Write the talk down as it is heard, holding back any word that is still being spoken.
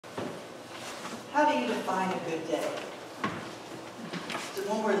How do you define a good day? Is it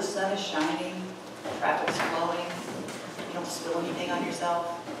one where the sun is shining, traffic's flowing, you don't spill anything on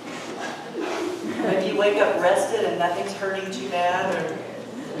yourself? Maybe you wake up rested and nothing's hurting too bad, or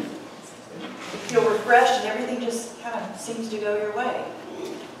you feel refreshed and everything just kind of seems to go your way.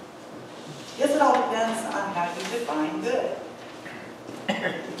 I guess it all depends on how you define good.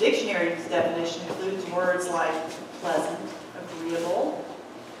 The dictionary's definition includes words like pleasant, agreeable,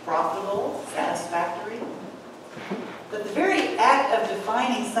 profitable, satisfactory. But the very act of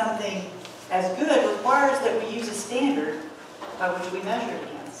defining something as good requires that we use a standard by which we measure it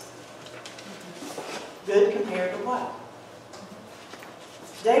against. Good compared to what?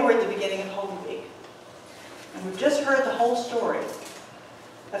 Today we're at the beginning of Holy Week. And we've just heard the whole story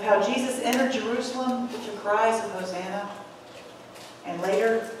of how Jesus entered Jerusalem to cries of Hosanna, and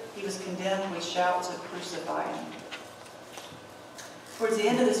later he was condemned with shouts of crucify him. Towards the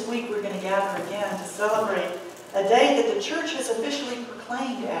end of this week, we're going to gather again to celebrate a day that the church has officially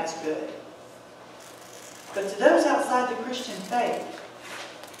proclaimed as good. But to those outside the Christian faith,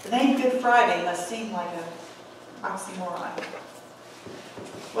 the name Good Friday must seem like an oxymoron.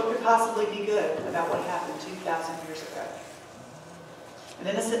 What could possibly be good about what happened 2,000 years ago? An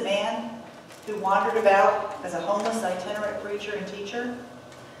innocent man who wandered about as a homeless itinerant preacher and teacher,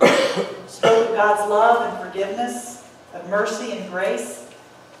 spoke of God's love and forgiveness, of mercy and grace,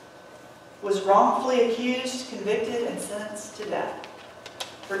 was wrongfully accused, convicted, and sentenced to death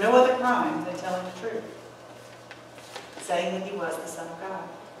for no other crime than telling the truth, saying that he was the Son of God.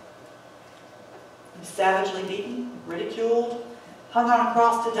 He was savagely beaten, ridiculed, hung on a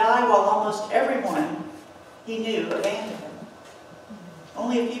cross to die, while almost everyone he knew abandoned him.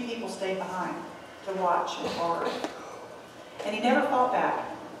 Only a few people stayed behind to watch in horror. And he never fought back.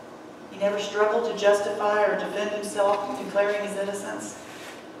 He never struggled to justify or defend himself, declaring his innocence.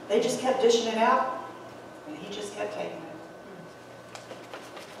 They just kept dishing it out, and he just kept taking it.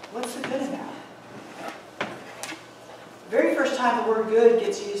 What's the good in that? The very first time the word good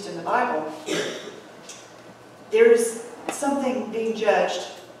gets used in the Bible, there's something being judged,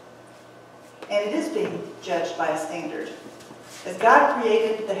 and it is being judged by a standard. As God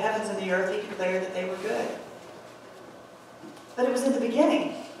created the heavens and the earth, he declared that they were good. But it was in the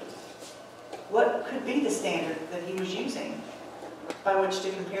beginning. What could be the standard that he was using by which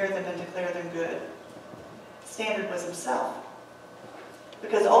to compare them and declare them good? The standard was himself.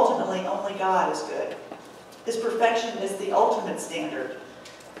 Because ultimately, only God is good. His perfection is the ultimate standard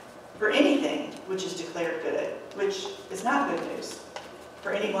for anything which is declared good, which is not good news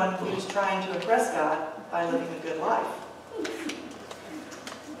for anyone who's trying to impress God by living a good life.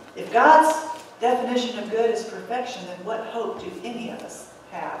 If God's definition of good is perfection, then what hope do any of us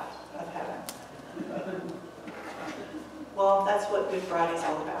have of heaven? Well, that's what Good Friday is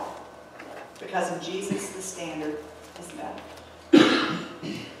all about. Because in Jesus, the standard is met.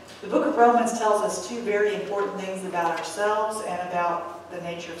 The book of Romans tells us two very important things about ourselves and about the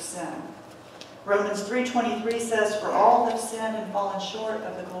nature of sin. Romans 3:23 says, "For all have sinned and fallen short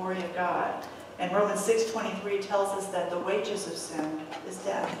of the glory of God." And Romans 6:23 tells us that the wages of sin is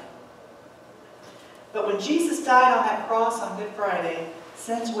death. But when Jesus died on that cross on Good Friday,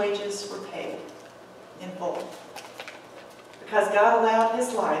 sin's wages were paid in full. Because God allowed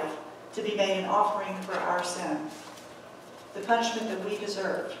his life to be made an offering for our sin. The punishment that we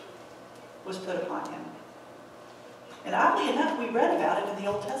deserved was put upon him. And oddly enough, we read about it in the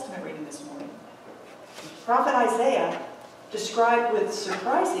Old Testament reading this morning. Prophet Isaiah described with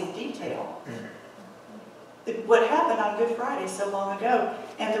surprising detail what happened on Good Friday so long ago.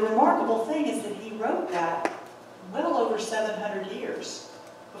 And the remarkable thing is that he wrote that well over 700 years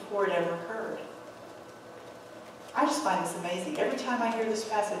before it ever occurred. I just find this amazing. Every time I hear this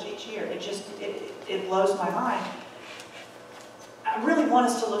passage each year, it blows my mind. I really want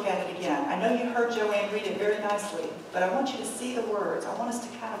us to look at it again. I know you heard Joanne read it very nicely, but I want you to see the words. I want us to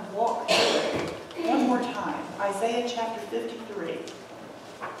kind of walk through it one more time. Isaiah chapter 53.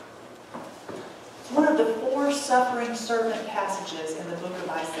 It's one of the 4 suffering servant passages in the book of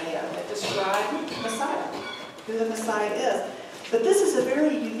Isaiah that describe Messiah, who the Messiah is. But this is a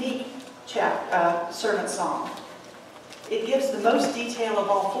very unique servant song. It gives the most detail of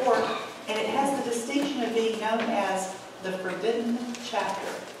all 4, and it has the distinction of being known as the forbidden chapter.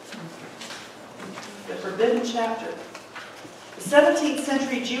 The forbidden chapter. The 17th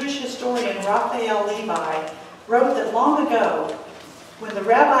century Jewish historian Raphael Levi wrote that long ago, when the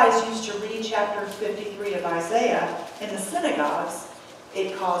rabbis used to read chapter 53 of Isaiah in the synagogues,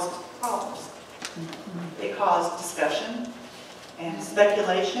 it caused problems. It caused discussion and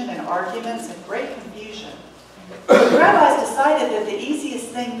speculation and arguments and great confusion. The rabbis decided that the easiest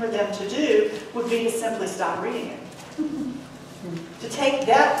thing for them to do would be to simply stop reading it. To take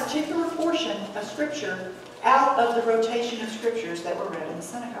that particular portion of Scripture out of the rotation of Scriptures that were read in the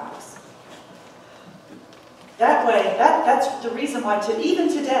synagogues. That way, that's the reason why even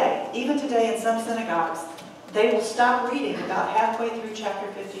today in some synagogues, they will stop reading about halfway through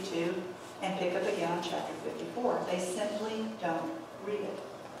chapter 52 and pick up again on chapter 54. They simply don't read it.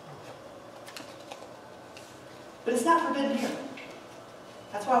 But it's not forbidden here.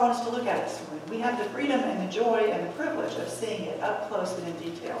 That's why I want us to look at it this morning. We have the freedom and the joy and the privilege of seeing it up close and in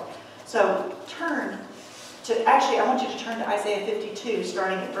detail. So I want you to turn to Isaiah 52,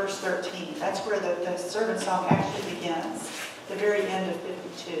 starting at verse 13. That's where the servant song actually begins, the very end of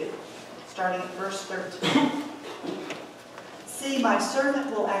 52, starting at verse 13. See, my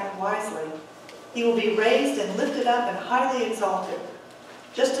servant will act wisely. He will be raised and lifted up and highly exalted.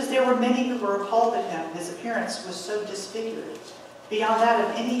 Just as there were many who were appalled at him, his appearance was so disfigured, beyond that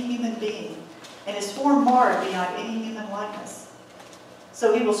of any human being, and his form marred beyond any human likeness.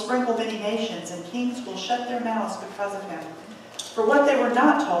 So he will sprinkle many nations, and kings will shut their mouths because of him. For what they were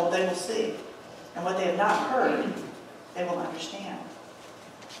not told, they will see, and what they have not heard, they will understand.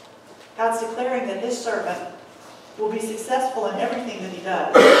 God's declaring that his servant will be successful in everything that he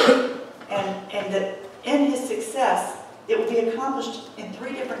does, and that in his success, it will be accomplished in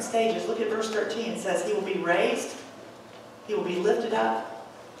 3 different stages. Look at verse 13. It says he will be raised, he will be lifted up,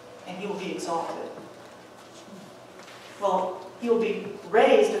 and he will be exalted. Well, he will be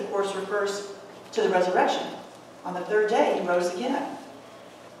raised, of course, refers to the resurrection. On the 3rd day, he rose again.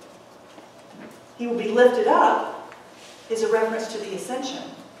 He will be lifted up is a reference to the ascension.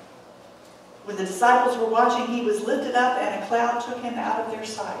 When the disciples were watching, he was lifted up, and a cloud took him out of their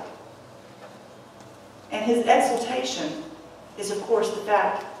sight. And his exaltation is, of course, the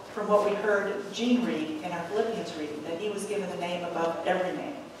fact from what we heard Jean read in our Philippians reading, that he was given the name above every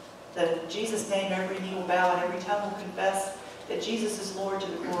name. That in Jesus' name every knee will bow and every tongue will confess that Jesus is Lord, to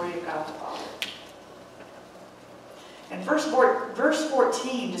the glory of God the Father. And verse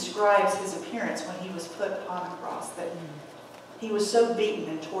 14 describes his appearance when he was put upon a cross, that he was so beaten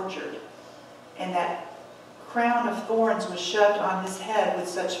and tortured, and that crown of thorns was shoved on his head with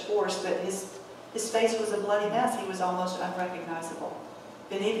such force that his face was a bloody mess. He was almost unrecognizable.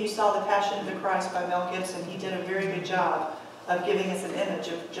 If any of you saw The Passion of the Christ by Mel Gibson, he did a very good job of giving us an image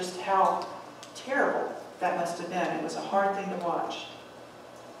of just how terrible that must have been. It was a hard thing to watch.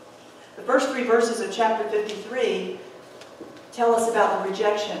 The first 3 verses of chapter 53 tell us about the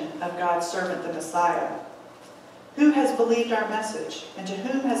rejection of God's servant, the Messiah. Who has believed our message, and to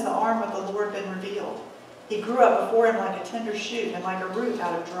whom has the arm of the Lord been revealed? He grew up before him like a tender shoot and like a root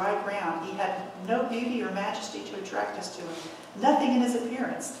out of dry ground. He had no beauty or majesty to attract us to him, nothing in his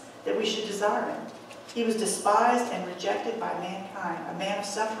appearance that we should desire him. He was despised and rejected by mankind, a man of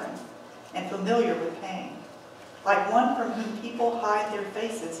suffering and familiar with pain. Like one from whom people hide their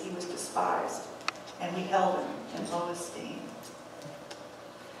faces, he was despised, and we held him in low esteem.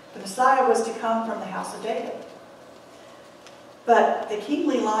 The Messiah was to come from the house of David. But the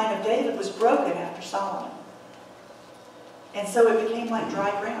kingly line of David was broken after Solomon. And so it became like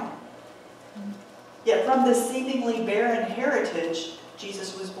dry ground. Yet from this seemingly barren heritage,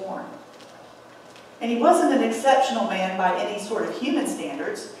 Jesus was born. And he wasn't an exceptional man by any sort of human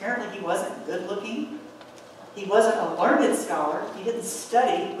standards. Apparently he wasn't good looking. He wasn't a learned scholar. He didn't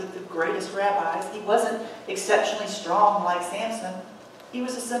study with the greatest rabbis. He wasn't exceptionally strong like Samson. He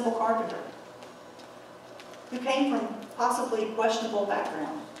was a simple carpenter who came from possibly questionable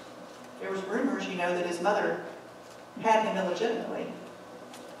background. There was rumors, that his mother had him illegitimately.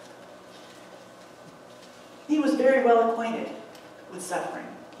 He was very well acquainted with suffering.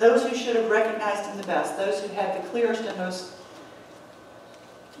 Those who should have recognized him the best, those who had the clearest and most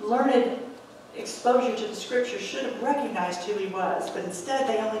learned exposure to the Scriptures should have recognized who he was, but instead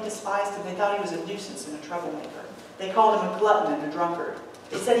they only despised him. They thought he was a nuisance and a troublemaker. They called him a glutton and a drunkard.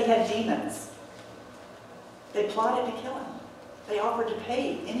 They said he had demons. They plotted to kill him. They offered to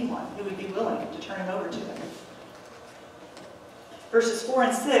pay anyone who would be willing to turn him over to them. Verses 4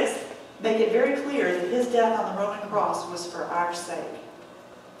 and 6 make it very clear that his death on the Roman cross was for our sake.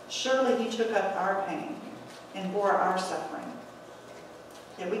 Surely he took up our pain and bore our suffering.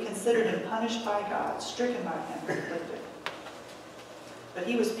 Yet we considered him punished by God, stricken by him, and afflicted. But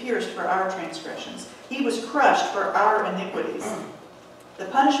he was pierced for our transgressions. He was crushed for our iniquities. The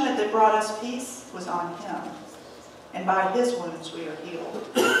punishment that brought us peace was on him, and by his wounds we are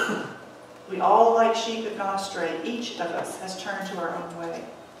healed. We all like sheep have gone astray. Each of us has turned to our own way,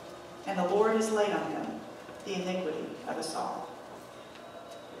 and the Lord has laid on him the iniquity of us all.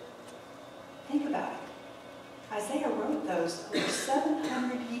 Think about it. Isaiah wrote those over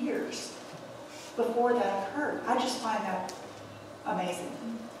 700 years before that occurred. I just find that amazing.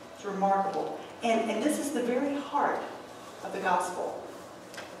 It's remarkable. And this is the very heart of the gospel.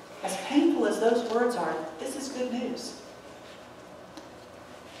 As painful as those words are, this is good news.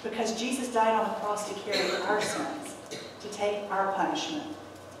 Because Jesus died on the cross to carry our sins, to take our punishment,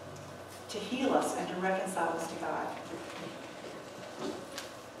 to heal us and to reconcile us to God.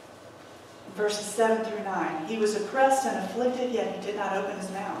 Verses 7 through 9. He was oppressed and afflicted, yet he did not open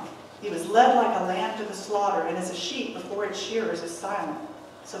his mouth. He was led like a lamb to the slaughter, and as a sheep before its shearers is silent,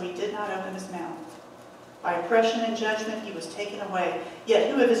 so he did not open his mouth. By oppression and judgment he was taken away.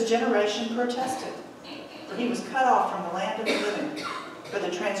 Yet who of his generation protested? For he was cut off from the land of the living. For the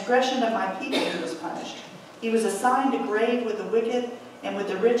transgression of my people he was punished. He was assigned a grave with the wicked and with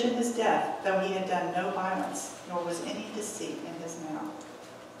the rich in his death, though he had done no violence, nor was any deceit in his mouth.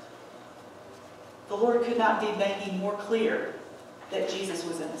 The Lord could not be making more clear that Jesus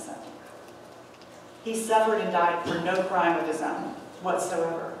was innocent. He suffered and died for no crime of his own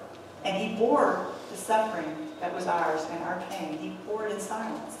whatsoever. And he bore the suffering that was ours and our pain. He bore it in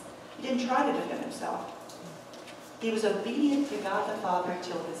silence. He didn't try to defend himself. He was obedient to God the Father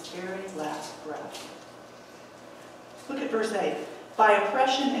till his very last breath. Look at verse 8. By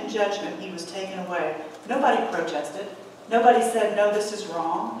oppression and judgment he was taken away. Nobody protested. Nobody said, no, this is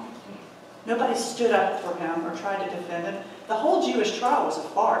wrong. Nobody stood up for him or tried to defend him. The whole Jewish trial was a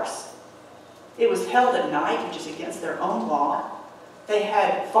farce. It was held at night, which is against their own law. They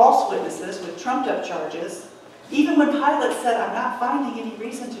had false witnesses with trumped-up charges. Even when Pilate said, I'm not finding any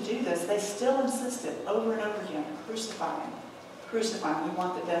reason to do this, they still insisted over and over again, crucify him. Crucify him. We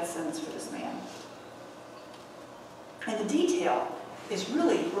want the death sentence for this man. And the detail is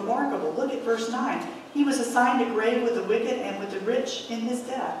really remarkable. Look at verse 9. He was assigned a grave with the wicked and with the rich in his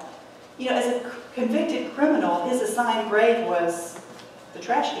death. You know, as a convicted criminal, his assigned grave was the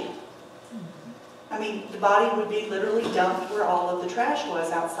trash heap. I mean, the body would be literally dumped where all of the trash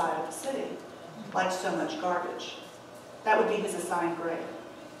was outside of the city, like so much garbage. That would be his assigned grave.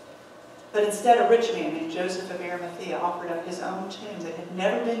 But instead, a rich man named Joseph of Arimathea offered up his own tomb that had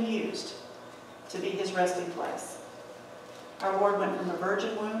never been used to be his resting place. Our Lord went from a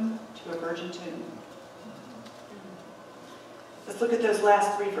virgin womb to a virgin tomb. Let's look at those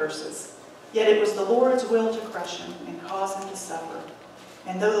last 3 verses. Yet it was the Lord's will to crush him and cause him to suffer.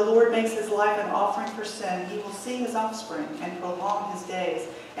 And though the Lord makes his life an offering for sin, he will see his offspring and prolong his days.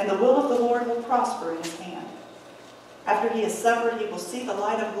 And the will of the Lord will prosper in his hand. After he has suffered, he will see the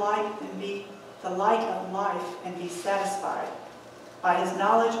light of life and be satisfied. By his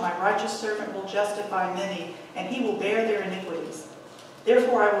knowledge, my righteous servant will justify many, and he will bear their iniquities.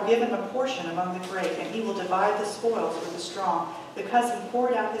 Therefore I will give him a portion among the great, and he will divide the spoils with the strong, because he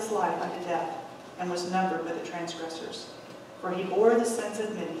poured out his life unto death, and was numbered with the transgressors. For he bore the sins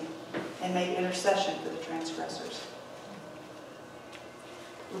of many, and made intercession for the transgressors.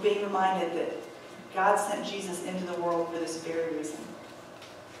 We're being reminded that God sent Jesus into the world for this very reason.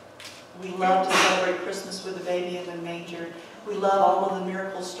 We love to celebrate Christmas with the baby in the manger. We love all of the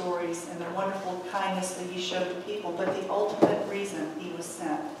miracle stories and the wonderful kindness that he showed to people, but the ultimate reason he was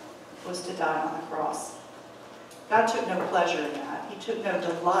sent was to die on the cross. God took no pleasure in that. He took no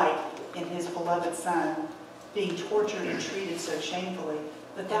delight in his beloved Son being tortured and treated so shamefully,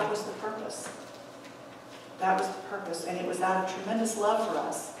 but that was the purpose. That was the purpose, and it was out of tremendous love for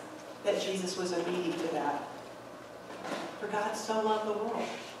us that Jesus was obedient to that. For God so loved the world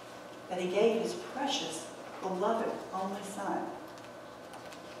that he gave his precious, beloved only Son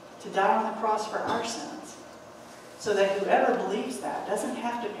to die on the cross for our sins, so that whoever believes that doesn't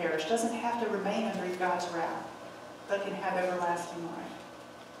have to perish, doesn't have to remain under God's wrath, but can have everlasting life.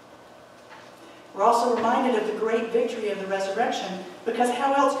 We're also reminded of the great victory of the resurrection, because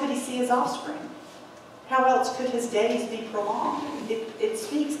how else could he see his offspring? How else could his days be prolonged? It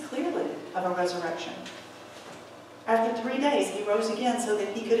speaks clearly of a resurrection. After 3 days, he rose again so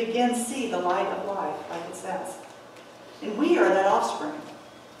that he could again see the light of life, like it says. And we are that offspring.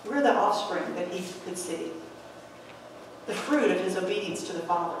 We're the offspring that he could see. The fruit of his obedience to the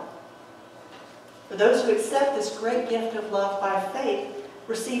Father. For those who accept this great gift of love by faith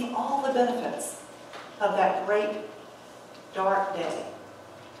receive all the benefits of that great dark day.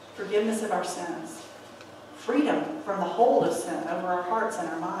 Forgiveness of our sins. Freedom from the hold of sin over our hearts and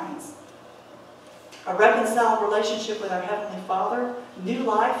our minds. A reconciled relationship with our Heavenly Father, new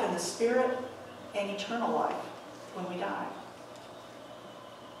life in the Spirit, and eternal life when we die.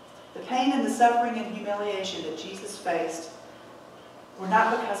 The pain and the suffering and humiliation that Jesus faced were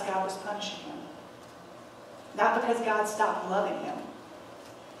not because God was punishing him. Not because God stopped loving him.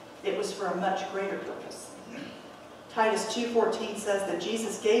 It was for a much greater purpose. Titus 2:14 says that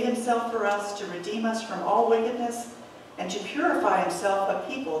Jesus gave himself for us to redeem us from all wickedness and to purify himself a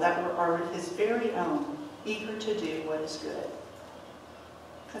people that are his very own, eager to do what is good.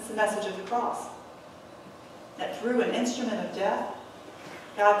 That's the message of the cross. That through an instrument of death,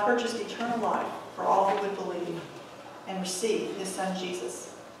 God purchased eternal life for all who would believe and receive his Son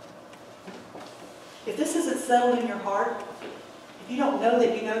Jesus. If this isn't settled in your heart, if you don't know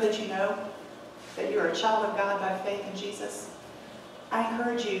that you know that you're a child of God by faith in Jesus, I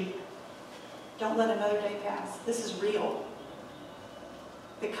encourage you, don't let another day pass. This is real.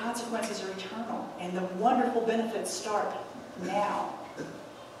 The consequences are eternal, and the wonderful benefits start now.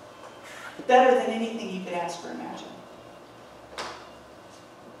 Better than anything you could ask or imagine.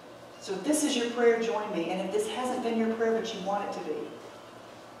 So if this is your prayer, join me. And if this hasn't been your prayer, but you want it to be,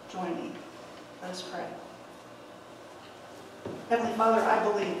 join me. Let us pray. Heavenly Father, I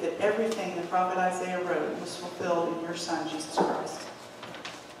believe that everything the prophet Isaiah wrote was fulfilled in your Son, Jesus Christ.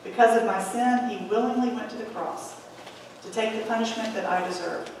 Because of my sin, he willingly went to the cross to take the punishment that I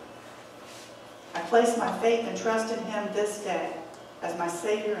deserved. I place my faith and trust in him this day as my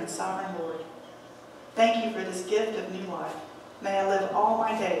Savior and Sovereign Lord. Thank you for this gift of new life. May I live all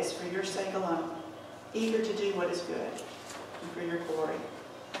my days for your sake alone, eager to do what is good and for your glory.